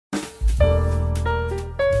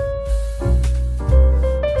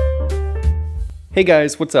Hey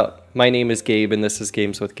guys, what's up? My name is Gabe and this is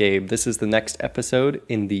Games with Gabe. This is the next episode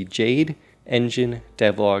in the Jade Engine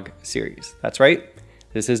Devlog series. That's right,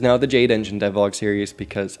 this is now the Jade Engine Devlog series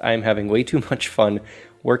because I'm having way too much fun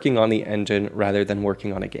working on the engine rather than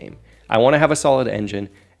working on a game. I want to have a solid engine,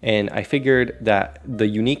 and I figured that the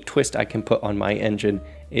unique twist I can put on my engine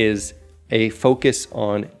is a focus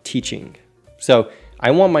on teaching. So I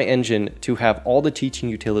want my engine to have all the teaching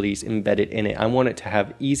utilities embedded in it. I want it to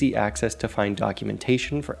have easy access to find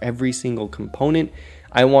documentation for every single component.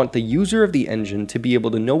 I want the user of the engine to be able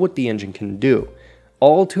to know what the engine can do.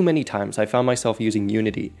 All too many times I found myself using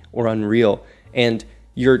Unity or Unreal, and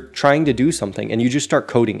you're trying to do something and you just start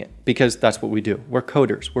coding it because that's what we do. We're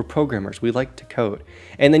coders, we're programmers, we like to code.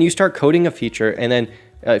 And then you start coding a feature, and then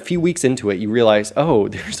a few weeks into it, you realize, oh,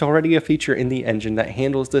 there's already a feature in the engine that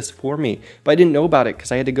handles this for me. But I didn't know about it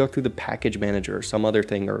because I had to go through the package manager or some other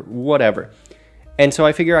thing or whatever. And so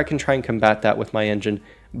I figure I can try and combat that with my engine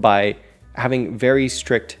by having very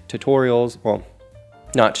strict tutorials. Well,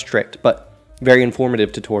 not strict, but very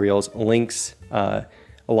informative tutorials, links,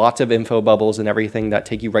 lots of info bubbles and everything that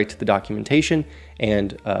take you right to the documentation,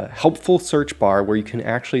 and a helpful search bar where you can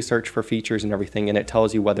actually search for features and everything, and it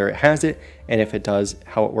tells you whether it has it, and if it does,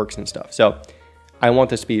 how it works and stuff. So I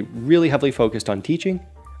want this to be really heavily focused on teaching,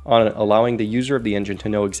 on allowing the user of the engine to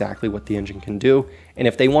know exactly what the engine can do. And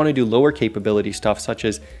if they want to do lower capability stuff, such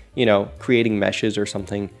as, creating meshes or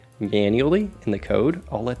something manually in the code,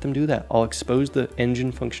 I'll let them do that. I'll expose the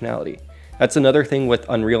engine functionality. That's another thing with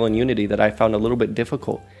Unreal and Unity that I found a little bit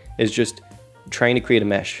difficult, is just trying to create a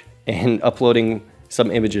mesh and uploading some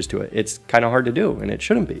images to it. It's kind of hard to do, and it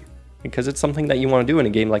shouldn't be, because it's something that you want to do in a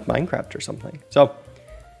game like Minecraft or something. So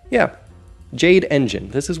yeah, Jade Engine,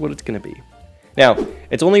 this is what it's going to be. Now,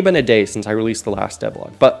 it's only been a day since I released the last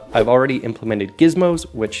devlog, but I've already implemented gizmos,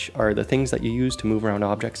 which are the things that you use to move around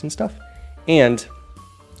objects and stuff. And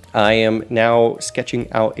I am now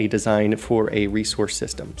sketching out a design for a resource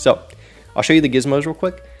system. So I'll show you the gizmos real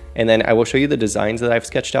quick, and then I will show you the designs that I've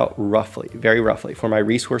sketched out roughly, very roughly, for my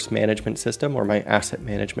resource management system or my asset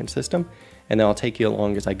management system. And then I'll take you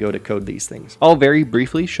along as I go to code these things. I'll very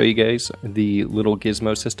briefly show you guys the little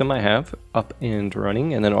gizmo system I have up and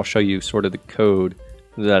running, and then I'll show you sort of the code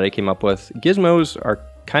that I came up with. Gizmos are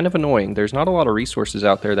kind of annoying. There's not a lot of resources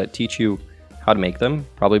out there that teach you how to make them,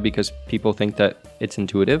 probably because people think that it's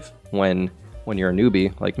intuitive when you're a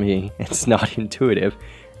newbie like me. It's not intuitive.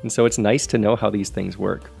 And so it's nice to know how these things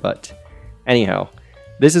work. But anyhow,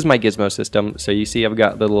 this is my gizmo system. So you see I've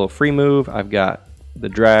got the little free move, I've got the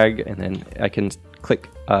drag, and then I can click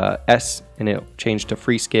S and it'll change to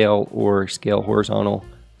free scale or scale horizontal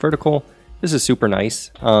vertical. This is super nice.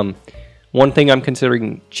 One thing I'm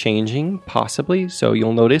considering changing possibly, so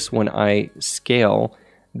you'll notice when I scale,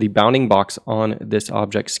 the bounding box on this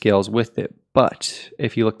object scales with it. But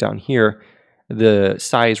if you look down here, the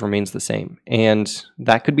size remains the same, and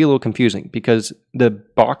that could be a little confusing because the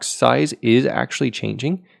box size is actually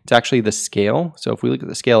changing. It's actually the scale. So if we look at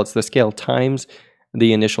the scale, it's the scale times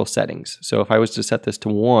the initial settings. So if I was to set this to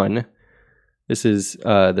 1, this is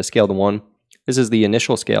the scale to 1. This is the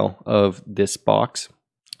initial scale of this box,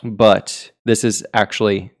 but this is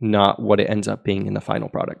actually not what it ends up being in the final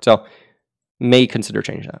product. So may consider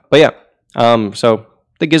changing that. But yeah, so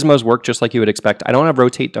the gizmos work just like you would expect. I don't have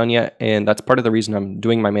rotate done yet, and that's part of the reason I'm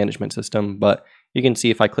doing my management system, but you can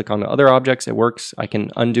see if I click on other objects, it works. I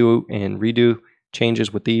can undo and redo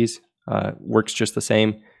changes with these. Works just the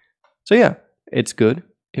same. So yeah, it's good.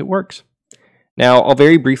 It works. Now, I'll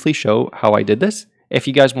very briefly show how I did this. If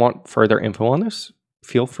you guys want further info on this,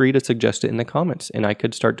 feel free to suggest it in the comments, and I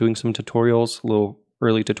could start doing some tutorials, little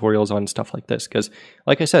early tutorials on stuff like this, because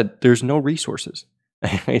like I said, there's no resources.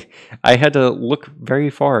 I had to look very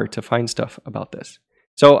far to find stuff about this.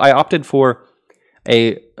 So I opted for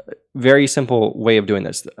a very simple way of doing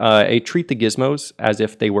this. I treat the gizmos as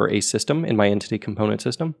if they were a system in my entity component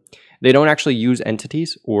system. They don't actually use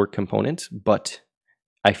entities or components, but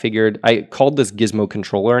I figured, I called this gizmo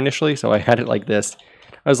controller initially, so I had it like this.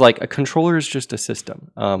 I was like, a controller is just a system.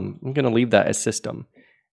 I'm going to leave that as system.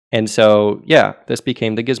 And so, yeah, this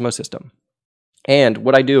became the gizmo system. And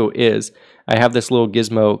what I do is I have this little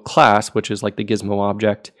gizmo class, which is like the gizmo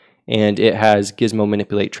object, and it has gizmo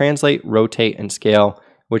manipulate, translate, rotate, and scale,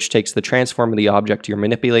 which takes the transform of the object you're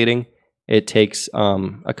manipulating. It takes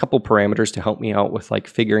a couple parameters to help me out with like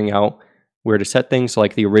figuring out where to set things, so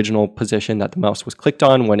like the original position that the mouse was clicked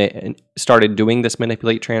on when it started doing this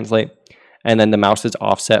manipulate, translate, and then the mouse's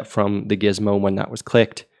offset from the gizmo when that was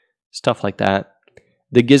clicked, stuff like that.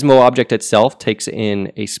 The gizmo object itself takes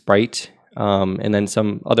in a sprite, and then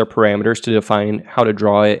some other parameters to define how to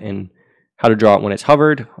draw it and how to draw it when it's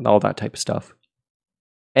hovered, all that type of stuff.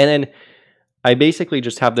 And then I basically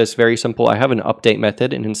just have this very simple, I have an update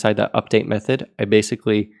method, and inside that update method, I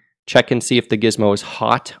basically check and see if the gizmo is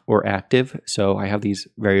hot or active. So I have these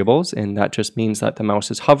variables, and that just means that the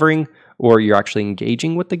mouse is hovering or you're actually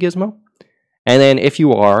engaging with the gizmo. And then if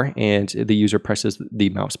you are, and the user presses the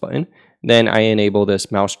mouse button, then I enable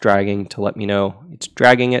this mouse dragging to let me know it's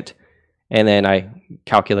dragging it. And then I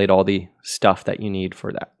calculate all the stuff that you need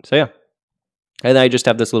for that. So yeah. And I just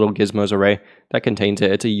have this little gizmos array that contains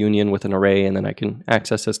it. It's a union with an array, and then I can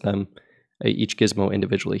access them, each gizmo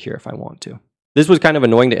individually here if I want to. This was kind of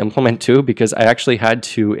annoying to implement too, because I actually had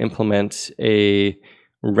to implement a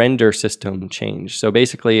render system change. So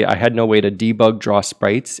basically I had no way to debug draw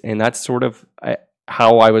sprites, and that's sort of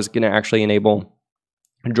how I was going to actually enable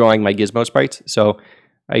drawing my gizmo sprites. So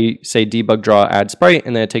I say debug draw add sprite,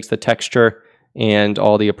 and then it takes the texture and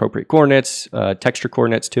all the appropriate coordinates, texture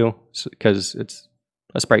coordinates too, because it's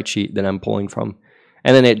a sprite sheet that I'm pulling from.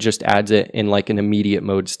 And then it just adds it in like an immediate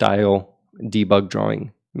mode style debug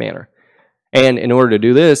drawing manner. And in order to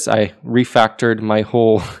do this, I refactored my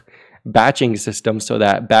whole batching system so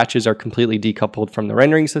that batches are completely decoupled from the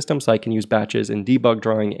rendering system, so I can use batches in debug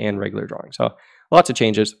drawing and regular drawing. So lots of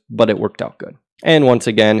changes, but it worked out good. And once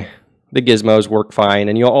again, the gizmos work fine.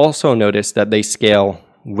 And you'll also notice that they scale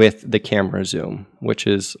with the camera zoom, which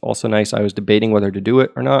is also nice. I was debating whether to do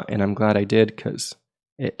it or not, and I'm glad I did because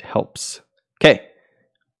it helps. Okay,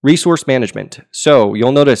 resource management. So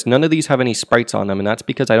you'll notice none of these have any sprites on them, and that's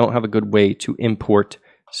because I don't have a good way to import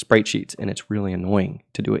sprite sheets, and it's really annoying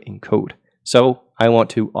to do it in code. So I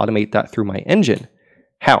want to automate that through my engine.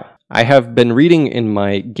 How? I have been reading in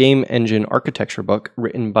my game engine architecture book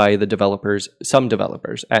written by the developers, some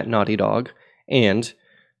developers at Naughty Dog, and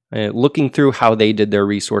looking through how they did their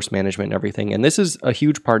resource management and everything. And this is a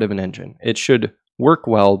huge part of an engine. It should work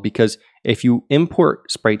well, because if you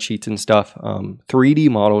import sprite sheets and stuff, 3D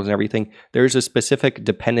models and everything, there's a specific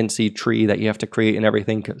dependency tree that you have to create and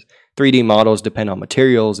everything, because 3D models depend on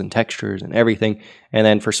materials and textures and everything. And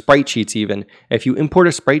then for sprite sheets even, if you import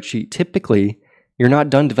a sprite sheet, typically you're not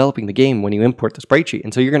done developing the game when you import the sprite sheet.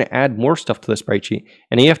 And so you're going to add more stuff to the sprite sheet.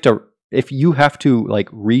 And you have to, if you have to like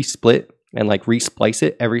resplit and like resplice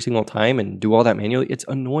it every single time and do all that manually, it's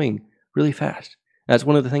annoying really fast. That's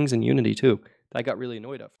one of the things in Unity too that I got really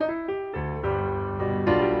annoyed of.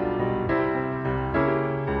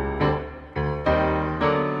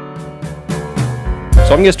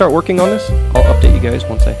 So I'm going to start working on this. I'll update you guys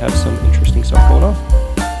once I have some interesting stuff going on.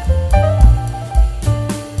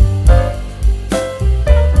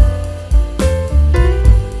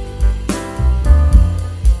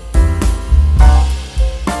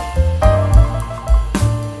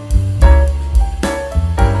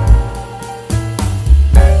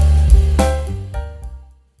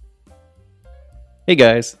 Hey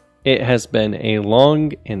guys, it has been a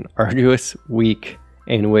long and arduous week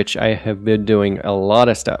in which I have been doing a lot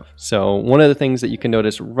of stuff. So one of the things that you can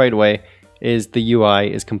notice right away is the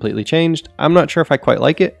UI is completely changed. I'm not sure if I quite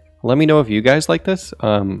like it. Let me know if you guys like this.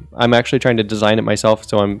 I'm actually trying to design it myself,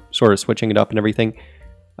 so I'm sort of switching it up and everything.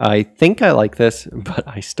 I think I like this, but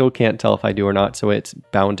I still can't tell if I do or not, so it's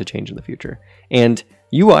bound to change in the future. And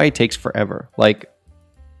UI takes forever. Like,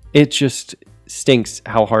 it just stinks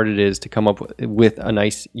how hard it is to come up with a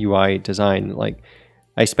nice UI design. Like,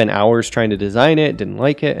 I spent hours trying to design it, didn't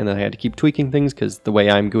like it, and then I had to keep tweaking things because the way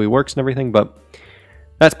GUI works and everything, but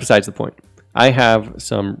that's besides the point. I have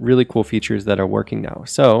some really cool features that are working now.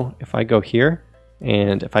 So if I go here,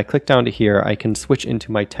 and if I click down to here, I can switch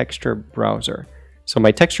into my texture browser. So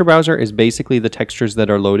my texture browser is basically the textures that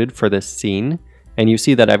are loaded for this scene. And you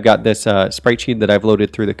see that I've got this sprite sheet that I've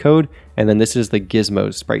loaded through the code, and then this is the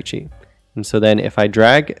Gizmos sprite sheet. And so then if I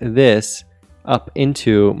drag this up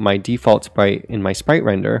into my default sprite in my sprite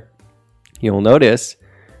render, you'll notice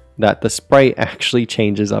that the sprite actually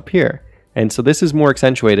changes up here. And so this is more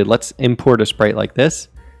accentuated. Let's import a sprite like this,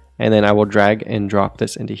 and then I will drag and drop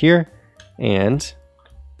this into here. And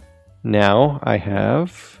now I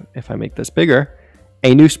have, if I make this bigger,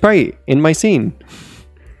 a new sprite in my scene.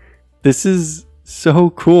 This is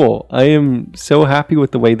so cool. I am so happy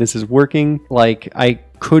with the way this is working. Like, I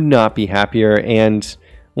could not be happier. And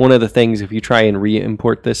one of the things, if you try and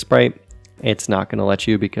re-import this sprite, it's not going to let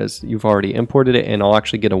you because you've already imported it, and I'll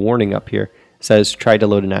actually get a warning up here. It says try to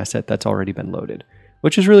load an asset that's already been loaded,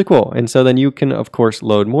 which is really cool. And so then you can of course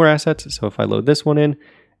load more assets. So if I load this one in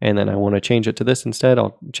and then I want to change it to this instead,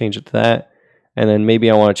 I'll change it to that. And then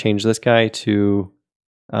maybe I want to change this guy to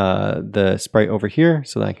the sprite over here,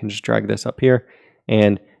 so that I can just drag this up here,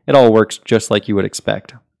 and it all works just like you would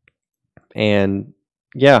expect. And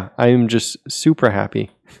yeah, I'm just super happy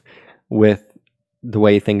with the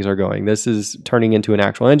way things are going. This is turning into an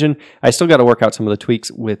actual engine. I still got to work out some of the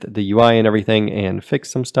tweaks with the UI and everything and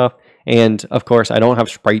fix some stuff. And of course, I don't have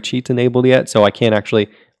sprite sheets enabled yet, so I can't actually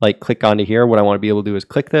like click onto here. What I want to be able to do is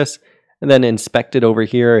click this and then inspect it over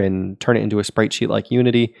here and turn it into a sprite sheet like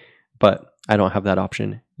Unity, but I don't have that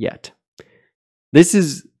option yet. This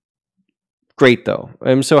is great though.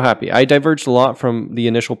 I'm so happy. I diverged a lot from the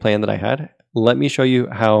initial plan that I had. Let me show you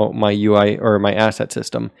how my UI or my asset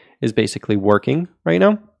system is basically working right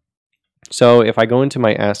now. So if I go into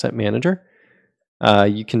my asset manager,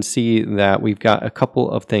 you can see that we've got a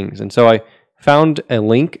couple of things. And so I found a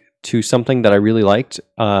link to something that I really liked.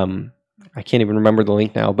 I can't even remember the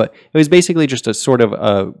link now, but it was basically just a sort of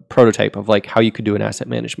a prototype of like how you could do an asset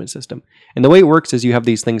management system. And the way it works is you have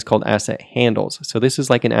these things called asset handles. So this is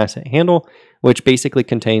like an asset handle, which basically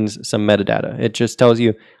contains some metadata. It just tells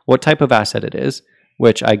you what type of asset it is,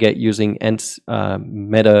 which I get using Ent's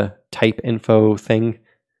meta type info thing.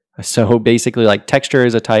 So basically like texture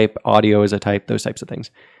is a type, audio is a type, those types of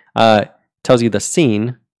things. Tells you the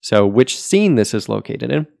scene, so which scene this is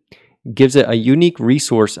located in. Gives it a unique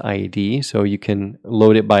resource ID, so you can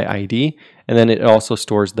load it by ID, and then it also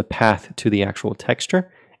stores the path to the actual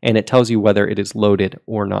texture, and it tells you whether it is loaded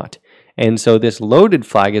or not. And so this loaded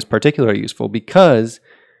flag is particularly useful because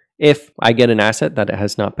if I get an asset that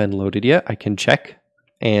has not been loaded yet, I can check,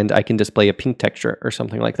 and I can display a pink texture or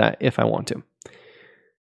something like that if I want to.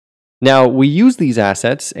 Now, we use these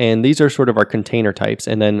assets, and these are sort of our container types,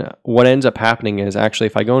 and then what ends up happening is actually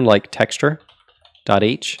if I go in like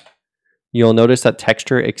texture.h, you'll notice that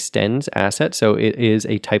texture extends asset, so it is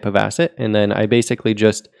a type of asset. And then I basically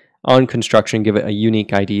just, on construction, give it a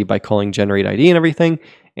unique ID by calling generate ID and everything.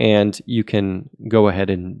 And you can go ahead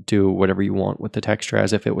and do whatever you want with the texture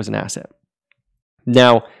as if it was an asset.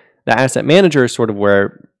 Now, the asset manager is sort of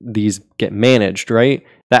where these get managed, right?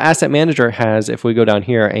 The asset manager has, if we go down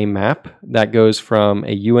here, a map that goes from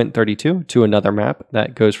a uint32 to another map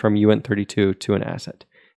that goes from uint32 to an asset.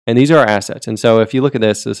 And these are our assets. And so if you look at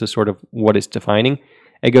this, this is sort of what it's defining.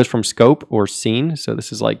 It goes from scope or scene. So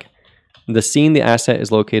this is like the scene the asset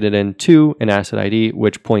is located in to an asset ID,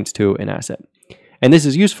 which points to an asset. And this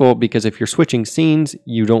is useful because if you're switching scenes,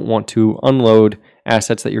 you don't want to unload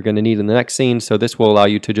assets that you're going to need in the next scene. So this will allow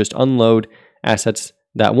you to just unload assets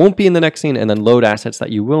that won't be in the next scene and then load assets that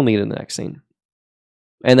you will need in the next scene.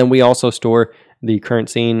 And then we also store the current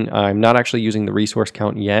scene. I'm not actually using the resource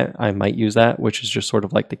count yet. I might use that, which is just sort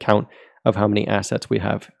of like the count of how many assets we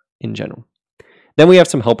have in general. Then we have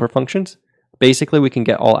some helper functions. Basically, we can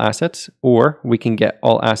get all assets, or we can get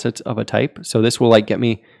all assets of a type. So this will like get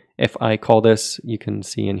me, if I call this, you can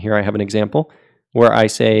see in here I have an example where I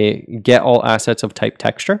say get all assets of type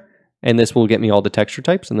texture, and this will get me all the texture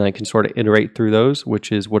types, and then I can sort of iterate through those,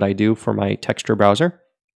 which is what I do for my texture browser.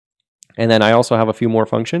 And then I also have a few more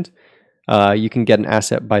functions. You can get an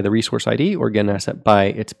asset by the resource ID, or get an asset by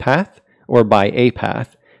its path, or by a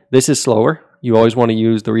path. This is slower. You always want to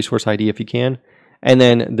use the resource ID if you can. And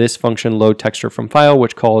then this function, load texture from file,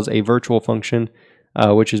 which calls a virtual function,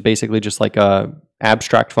 which is basically just like a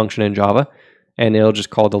abstract function in Java. And it'll just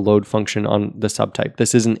call the load function on the subtype.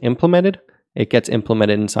 This isn't implemented. It gets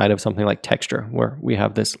implemented inside of something like texture, where we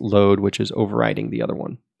have this load, which is overriding the other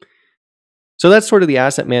one. So that's sort of the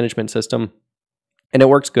asset management system, and it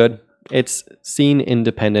works good. It's scene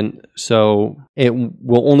independent, so it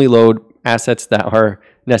will only load assets that are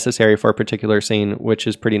necessary for a particular scene, which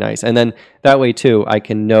is pretty nice. And then that way too, I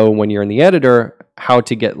can know when you're in the editor how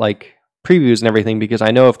to get like previews and everything, because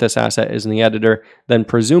I know if this asset is in the editor, then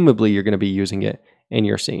presumably you're going to be using it in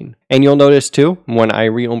your scene. And you'll notice too, when I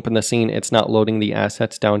reopen the scene, it's not loading the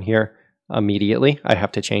assets down here immediately. I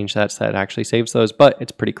have to change that so that it actually saves those, but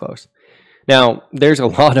it's pretty close. Now, there's a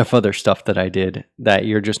lot of other stuff that I did that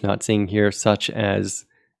you're just not seeing here, such as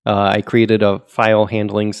I created a file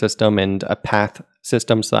handling system and a path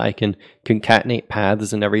system so that I can concatenate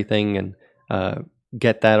paths and everything and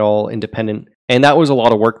get that all independent. And that was a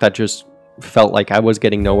lot of work that just felt like I was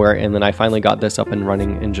getting nowhere. And then I finally got this up and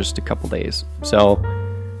running in just a couple days. So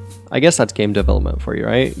I guess that's game development for you,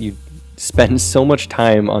 right? You spend so much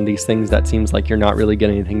time on these things that seems like you're not really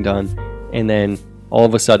getting anything done. And then all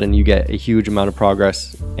of a sudden you get a huge amount of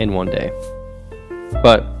progress in one day.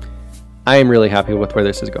 But I am really happy with where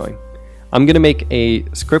this is going. I'm going to make a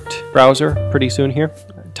script browser pretty soon here,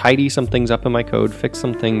 tidy some things up in my code, fix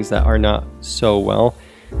some things that are not so well,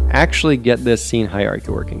 actually get this scene hierarchy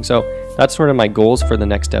working. So that's sort of my goals for the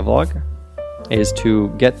next devlog, is to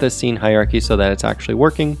get this scene hierarchy so that it's actually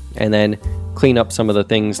working, and then clean up some of the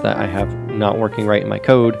things that I have not working right in my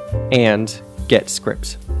code, and get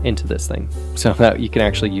scripts into this thing so that you can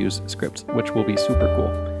actually use scripts, which will be super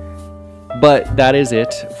cool. But that is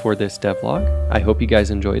it for this devlog. I hope you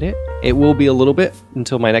guys enjoyed it. It will be a little bit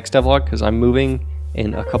until my next devlog because I'm moving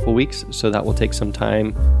in a couple weeks, so that will take some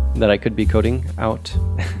time that I could be coding out.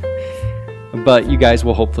 But you guys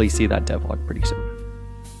will hopefully see that devlog pretty soon.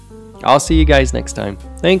 I'll see you guys next time.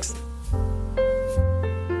 Thanks!